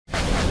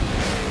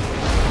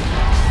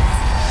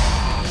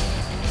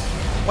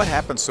What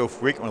happens so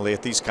frequently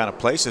at these kind of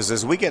places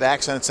is we get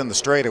accidents in the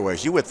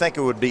straightaways. You would think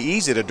it would be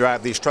easy to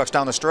drive these trucks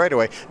down the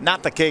straightaway.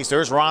 Not the case.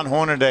 There's Ron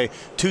Hornaday,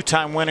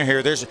 two-time winner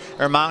here. There's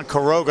Herman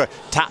Quiroga,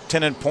 top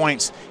 10 in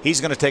points. He's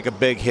going to take a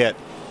big hit.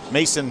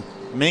 Mason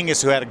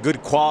Mingus, who had a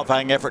good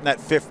qualifying effort in that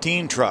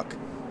 15 truck.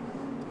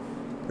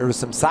 There was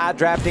some side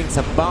drafting,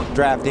 some bump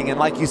drafting, and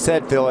like you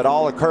said, Phil, it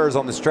all occurs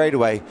on the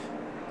straightaway.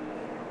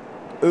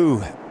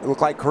 Ooh, it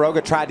looked like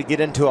Quiroga tried to get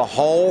into a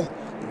hole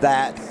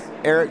that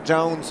Eric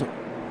Jones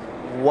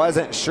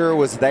wasn't sure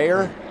was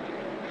there.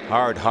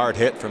 Hard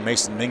hit from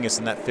Mason Mingus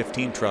in that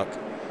 15 truck.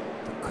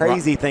 The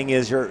crazy thing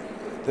is, you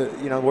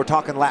know, we're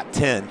talking lap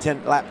 10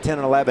 and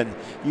 11.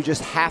 You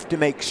just have to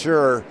make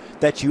sure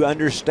that you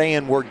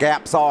understand where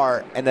gaps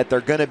are and that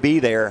they're going to be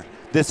there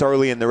this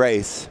early in the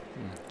race.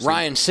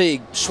 Ryan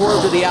Sieg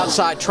swerved to the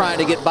outside trying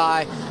to get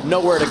by,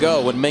 nowhere to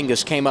go when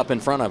Mingus came up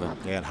in front of him.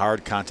 Yeah, and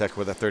hard contact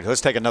with the third.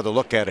 Let's take another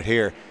look at it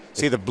here.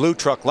 See the blue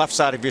truck left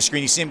side of your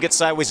screen. You see him get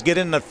sideways, get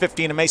in the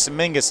 15 of Mason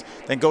Mingus,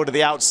 then go to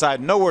the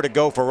outside. Nowhere to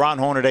go for Ron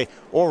Hornaday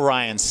or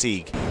Ryan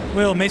Sieg.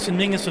 Well, Mason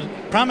Mingus,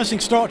 a promising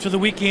start to the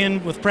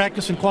weekend with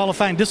practice and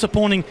qualifying.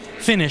 Disappointing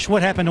finish.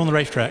 What happened on the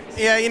racetrack?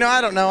 Yeah, you know, I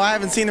don't know. I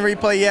haven't seen the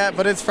replay yet,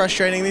 but it's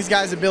frustrating. These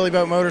guys at Billy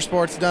Boat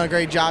Motorsports have done a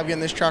great job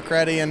getting this truck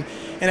ready, and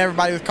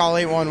everybody with Call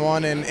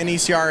 811 and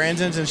ECR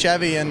engines and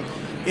Chevy. And,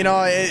 you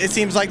know, it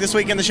seems like this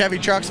weekend the Chevy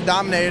trucks have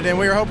dominated, and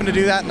we were hoping to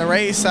do that in the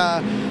race.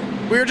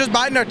 We were just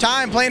biding our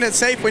time, playing it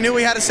safe. We knew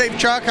we had a safe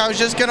truck. I was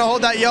just going to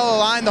hold that yellow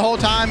line the whole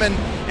time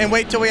and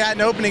wait till we had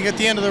an opening at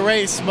the end of the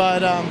race.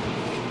 But,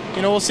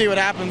 you know, we'll see what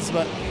happens.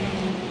 But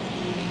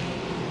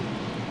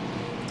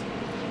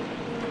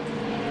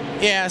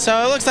yeah,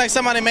 so it looks like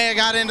somebody may have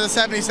got into the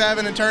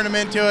 77 and turned them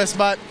into us.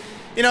 But,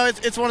 you know,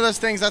 it's one of those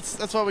things.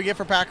 That's what we get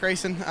for pack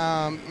racing.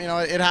 You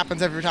know, it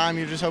happens every time.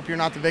 You just hope you're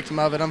not the victim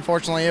of it.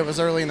 Unfortunately, it was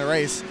early in the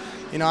race.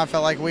 You know, I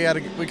felt like we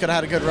could have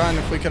had a good run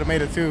if we could have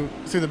made it through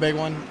the big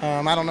one.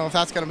 I don't know if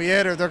that's going to be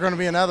it or there's going to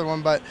be another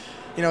one, but,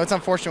 you know, it's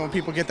unfortunate when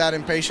people get that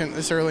impatient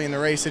this early in the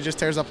race. It just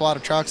tears up a lot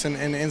of trucks and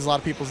ends a lot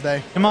of people's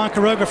day. Herman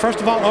Quiroga,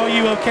 first of all, are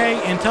you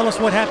okay? And tell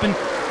us what happened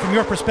from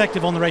your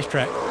perspective on the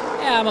racetrack.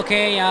 Yeah, I'm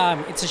okay.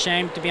 It's a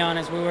shame, to be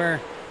honest. We were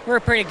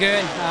pretty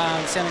good.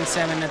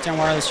 7-7, the John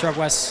Wireless truck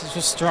was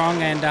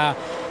strong, and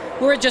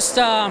we were just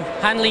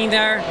handling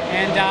there.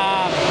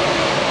 And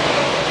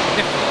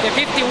the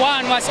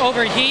 51 was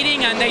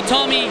overheating, and they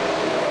told me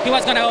he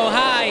was going to go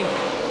high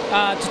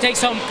to take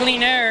some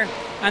clean air.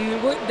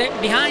 And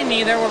behind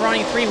me, they were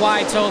running 3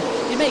 wide, so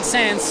it makes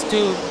sense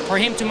for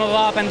him to move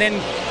up and then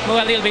move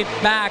a little bit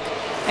back.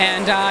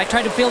 And I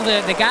tried to fill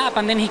the gap,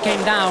 and then he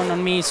came down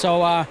on me,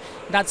 so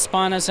that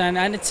spun us, and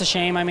it's a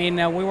shame. I mean,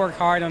 we worked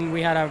hard, and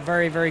we had a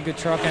very, very good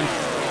truck. And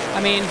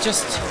I mean,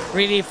 just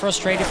really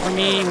frustrated for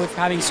me with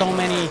having so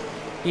many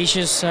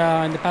issues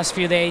in the past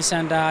few days,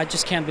 and I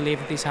just can't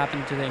believe this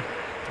happened today.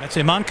 That's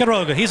Herman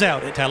Quiroga. He's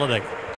out at Talladega.